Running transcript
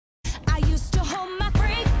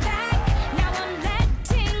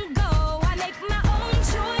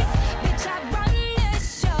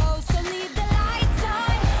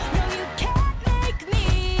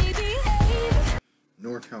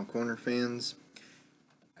Cow Corner fans.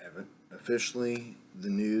 I have officially the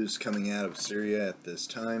news coming out of Syria at this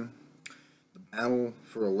time. The battle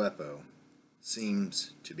for Aleppo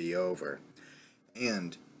seems to be over,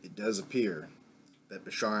 and it does appear that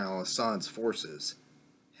Bashar al Assad's forces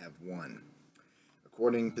have won.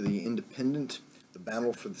 According to The Independent, the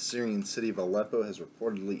battle for the Syrian city of Aleppo has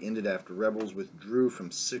reportedly ended after rebels withdrew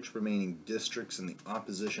from 6 remaining districts in the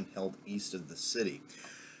opposition held east of the city.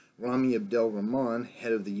 Rami Abdelrahman,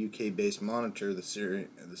 head of the UK-based Monitor, the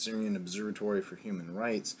Syrian Observatory for Human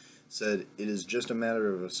Rights, said it is just a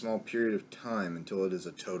matter of a small period of time until it is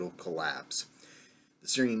a total collapse. The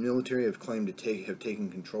Syrian military have claimed to have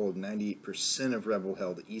taken control of 98% of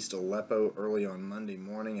rebel-held East Aleppo early on Monday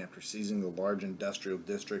morning after seizing the large industrial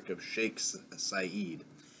district of Sheikh Said.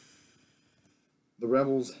 The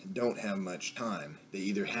rebels don't have much time. They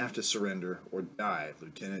either have to surrender or die,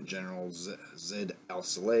 Lieutenant General Zaid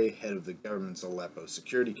al-Saleh, head of the government's Aleppo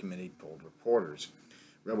Security Committee, told reporters.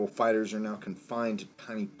 Rebel fighters are now confined to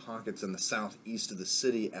tiny pockets in the southeast of the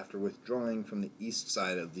city after withdrawing from the east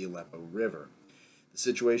side of the Aleppo River. The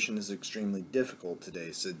situation is extremely difficult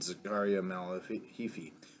today, said Zakaria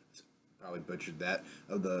Malahifi, probably butchered that,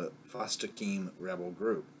 of the Fastaqim rebel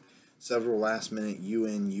group. Several last-minute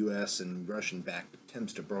UN, US, and Russian-backed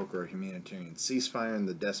attempts to broker a humanitarian ceasefire in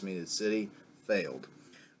the decimated city failed.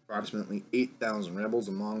 Approximately 8,000 rebels,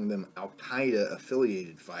 among them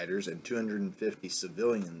al-Qaeda-affiliated fighters, and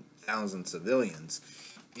 250,000 civilians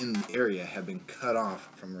in the area have been cut off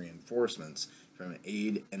from reinforcements, from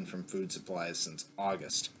aid, and from food supplies since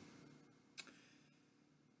August.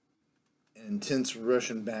 An intense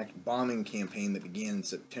Russian-backed bombing campaign that began in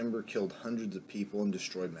September killed hundreds of people and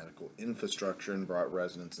destroyed medical infrastructure and brought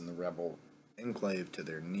residents in the rebel enclave to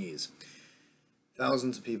their knees.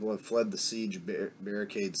 Thousands of people have fled the siege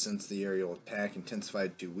barricades since the aerial attack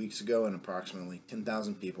intensified 2 weeks ago, and approximately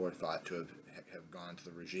 10,000 people are thought to have gone to the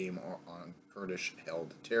regime on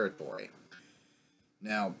Kurdish-held territory.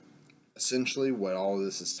 Now, essentially what all of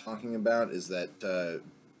this is talking about is that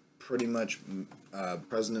pretty much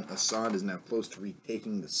President Assad is now close to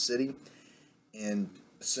retaking the city, and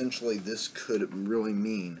essentially this could really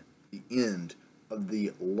mean the end of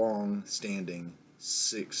the long-standing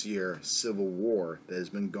 6-year civil war that has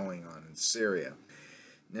been going on in Syria.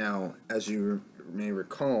 Now, as you may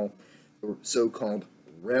recall, the so-called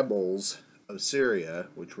rebels of Syria,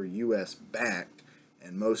 which were US-backed,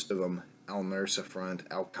 and most of them al-Nusra Front,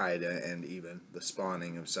 al-Qaeda, and even the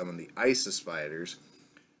spawning of some of the ISIS fighters,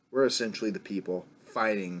 were essentially the people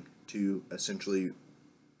fighting to essentially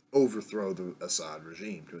overthrow the Assad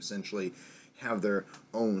regime, to essentially have their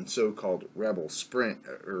own so-called rebel spring,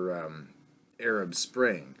 or Arab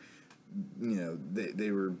Spring. You know,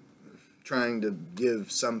 they were trying to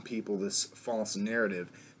give some people this false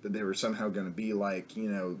narrative that they were somehow going to be like,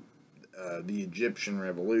 you know, the Egyptian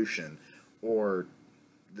Revolution, or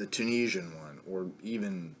the Tunisian one, or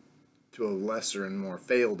even to a lesser and more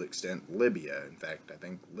failed extent, Libya. In fact, I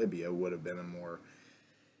think Libya would have been a more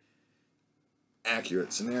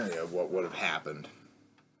accurate scenario of what would have happened.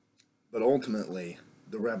 But ultimately,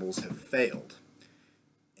 the rebels have failed.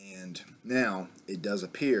 And now, it does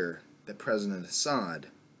appear that President Assad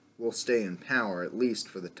will stay in power, at least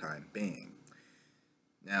for the time being.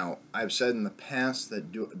 Now, I've said in the past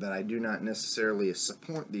that I do not necessarily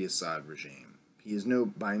support the Assad regime. He is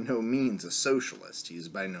by no means a socialist. He is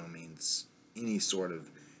by no means any sort of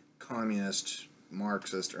communist,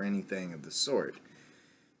 Marxist, or anything of the sort.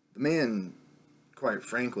 The man, quite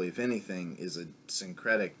frankly, if anything, is a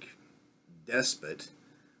syncretic despot,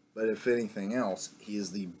 but if anything else, he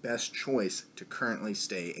is the best choice to currently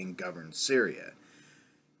stay and govern Syria.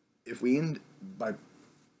 If we end by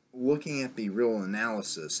looking at the real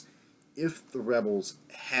analysis, if the rebels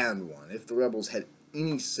had won, if the rebels had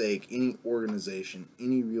any sake, any organization,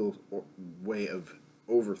 any real way of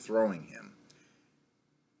overthrowing him,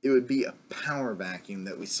 it would be a power vacuum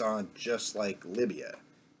that we saw just like Libya.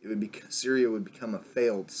 Syria would become a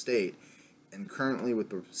failed state, and currently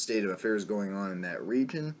with the state of affairs going on in that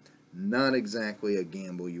region, not exactly a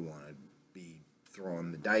gamble you want to be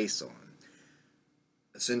throwing the dice on.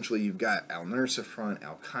 Essentially, you've got al-Nusra Front,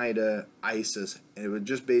 al-Qaeda, ISIS, and it would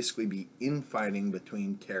just basically be infighting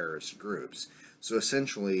between terrorist groups. So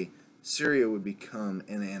essentially, Syria would become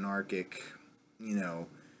an anarchic, you know,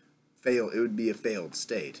 it would be a failed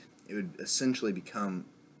state. It would essentially become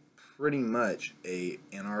pretty much a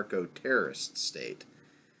anarcho-terrorist state.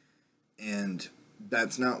 And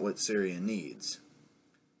that's not what Syria needs.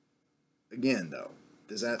 Again, though,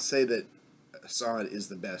 does that say that Assad is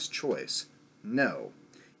the best choice? No.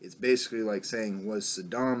 It's basically like saying, was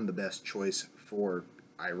Saddam the best choice for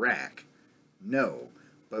Iraq? No.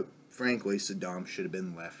 But frankly, Saddam should have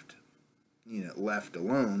been left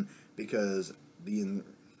alone, because the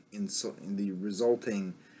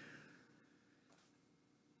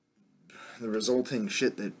resulting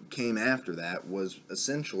shit that came after that was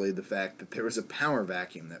essentially the fact that there was a power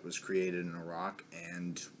vacuum that was created in Iraq,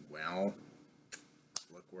 and, well,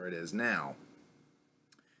 look where it is now.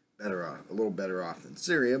 Better off, a little better off than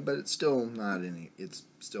Syria, but it's still it's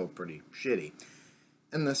still pretty shitty.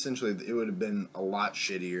 And essentially, it would have been a lot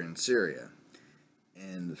shittier in Syria.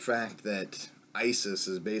 And the fact that ISIS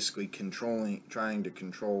is basically trying to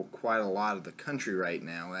control quite a lot of the country right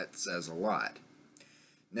now, that says a lot.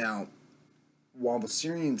 Now, while the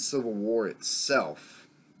Syrian civil war itself,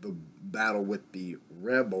 the battle with the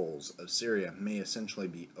rebels of Syria, may essentially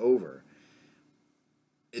be over,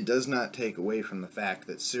 it does not take away from the fact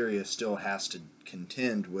that Syria still has to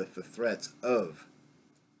contend with the threats of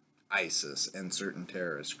ISIS and certain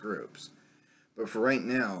terrorist groups. But for right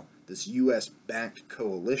now, this U.S.-backed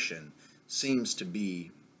coalition seems to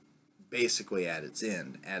be basically at its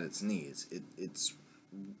end, at its knees. Its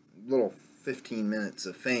little 15 minutes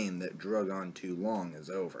of fame that drug on too long is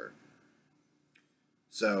over.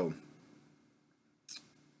 So,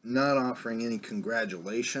 not offering any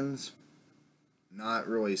congratulations, not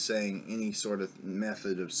really saying any sort of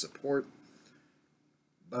method of support,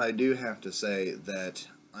 but I do have to say that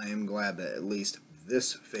I am glad that at least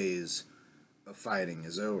this phase of fighting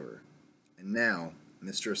is over. And now,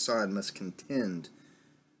 Mr. Assad must contend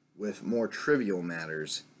with more trivial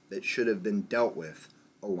matters that should have been dealt with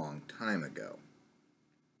a long time ago.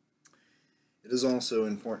 It is also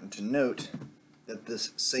important to note that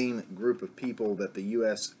this same group of people that the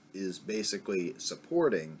U.S. is basically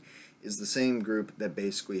supporting is the same group that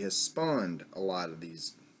basically has spawned a lot of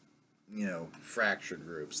these, fractured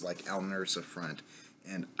groups like Al-Nusra Front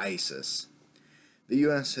and ISIS. The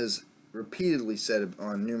U.S. has repeatedly said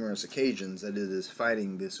on numerous occasions that it is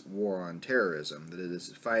fighting this war on terrorism, that it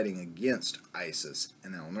is fighting against ISIS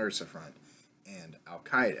and Al-Nusra Front and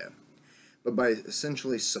Al-Qaeda. But by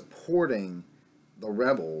essentially supporting the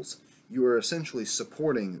rebels, you are essentially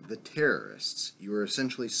supporting the terrorists. You are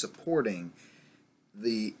essentially supporting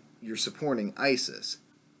you're supporting ISIS.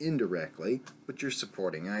 Indirectly, but you're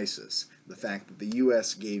supporting ISIS. The fact that the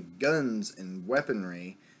U.S. gave guns and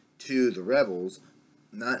weaponry to the rebels,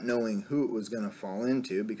 not knowing who it was going to fall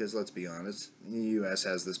into, because let's be honest, the U.S.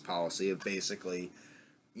 has this policy of basically,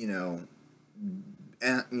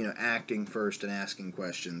 acting first and asking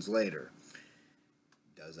questions later.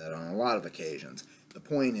 Does that on a lot of occasions. The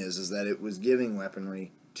point is that it was giving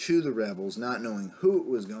weaponry to the rebels, not knowing who it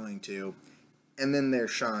was going to, and then they're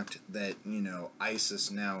shocked that, ISIS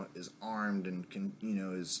now is armed and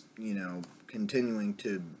is continuing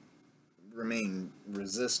to remain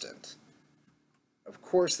resistant. Of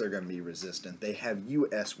course they're going to be resistant. They have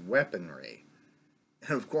U.S. weaponry.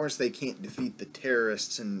 And of course they can't defeat the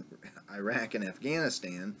terrorists in Iraq and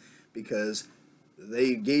Afghanistan because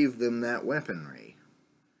they gave them that weaponry.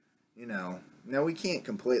 Now we can't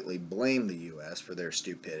completely blame the U.S. for their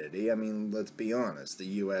stupidity. I mean, let's be honest. The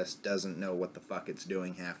U.S. doesn't know what the fuck it's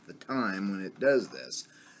doing half the time when it does this.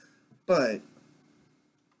 But,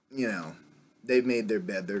 they've made their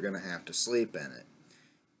bed. They're going to have to sleep in it.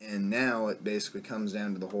 And now it basically comes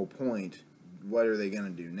down to the whole point. What are they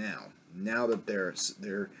going to do now? Now that their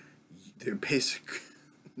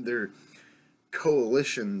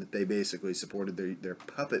coalition that they basically supported, their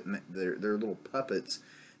little puppets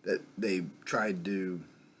that they tried to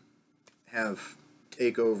have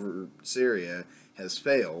take over Syria has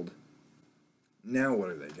failed. Now what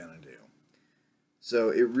are they going to do? So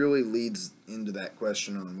it really leads into that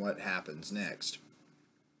question on what happens next.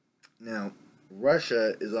 Now,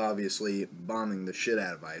 Russia is obviously bombing the shit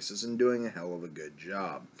out of ISIS and doing a hell of a good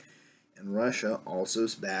job. And Russia also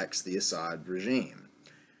backs the Assad regime.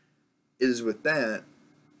 It is with that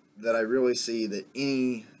I really see that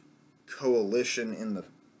any coalition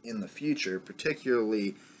in the future,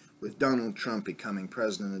 particularly with Donald Trump becoming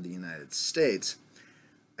president of the United States,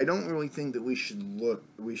 I don't really think that we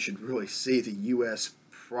should really see the U.S.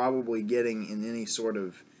 probably getting in any sort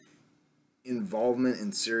of involvement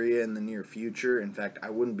in Syria in the near future. In fact, I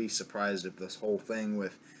wouldn't be surprised if this whole thing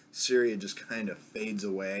with Syria just kind of fades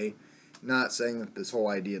away. Not saying that this whole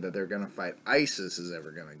idea that they're going to fight ISIS is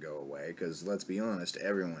ever going to go away, because let's be honest,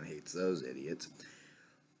 everyone hates those idiots.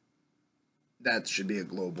 That should be a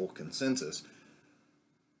global consensus.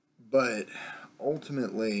 But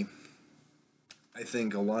ultimately, I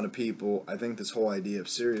think this whole idea of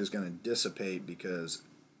Syria is going to dissipate, because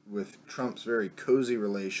with Trump's very cozy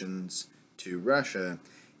relations to Russia,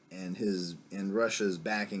 and Russia's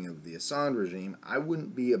backing of the Assad regime, I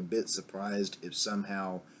wouldn't be a bit surprised if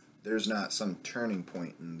somehow there's not some turning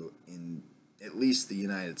point in at least the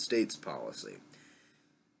United States policy.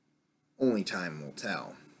 Only time will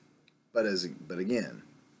tell. But again,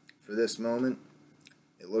 for this moment,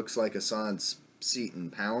 it looks like Assad's seat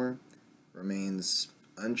in power remains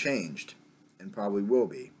unchanged, and probably will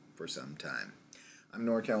be for some time. I'm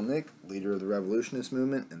NorCal Nick, leader of the Revolutionist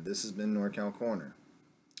Movement, and this has been NorCal Corner.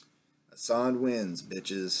 Assad wins,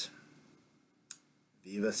 bitches.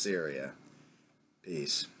 Viva Syria.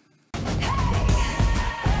 Peace.